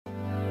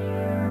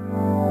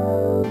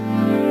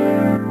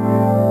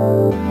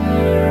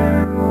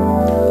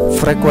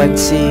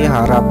Frekuensi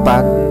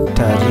harapan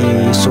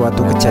dari suatu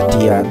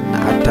kejadian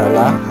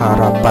adalah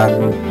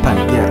harapan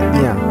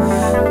banyaknya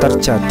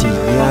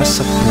terjadinya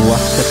sebuah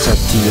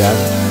kejadian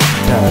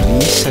dari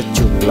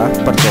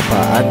sejumlah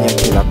percobaan yang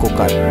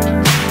dilakukan.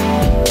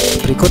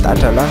 Berikut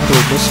adalah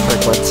rumus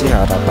frekuensi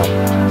harapan.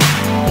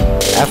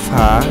 FH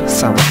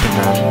sama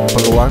dengan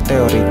peluang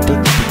teoretik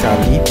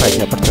dikali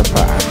banyak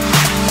percobaan.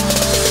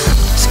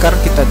 Sekarang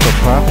kita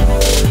coba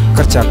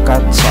kerjakan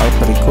soal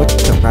berikut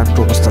dengan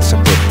rumus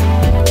tersebut.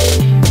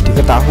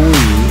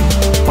 Diketahui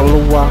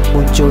peluang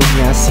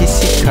munculnya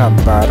sisi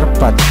gambar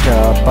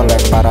pada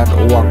pelemparan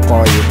uang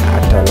koin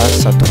adalah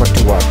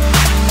 1/2.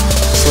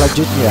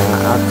 Selanjutnya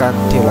akan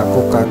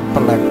dilakukan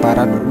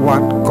pelemparan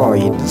uang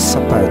koin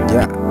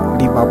sebanyak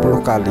 50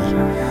 kali.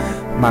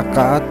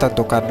 Maka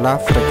tentukanlah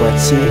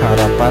frekuensi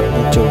harapan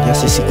munculnya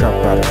sisi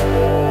gambar.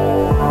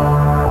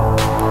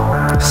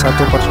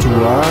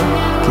 1/2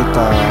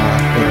 kita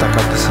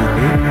letakkan di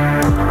sini.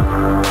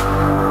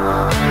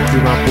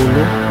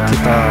 50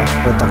 kita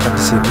letakkan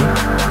di sini.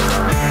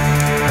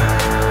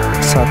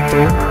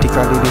 1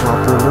 dikali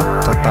 50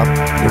 tetap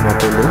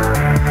 50.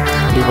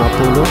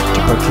 50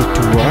 dibagi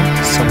 2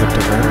 sama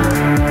dengan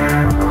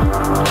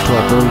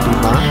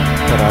 25,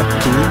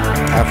 berarti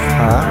FH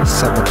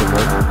sama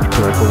dengan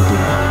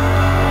 25.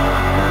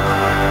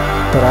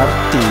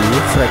 Berarti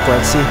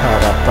frekuensi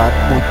harapan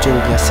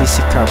munculnya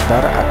sisi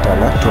gambar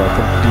adalah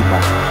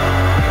 25.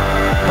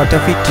 Pada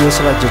video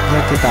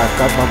selanjutnya kita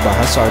akan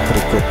membahas soal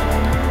berikut.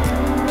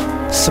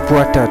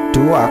 Sebuah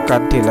dadu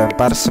akan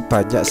dilempar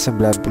sebanyak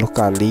 90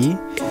 kali,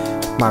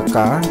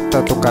 maka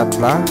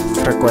tentukanlah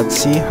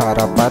frekuensi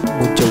harapan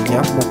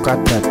munculnya muka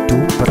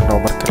dadu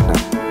bernomor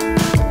genap.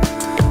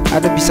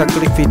 Anda bisa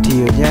klik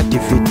videonya di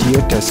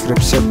video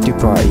description di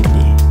bawah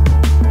ini.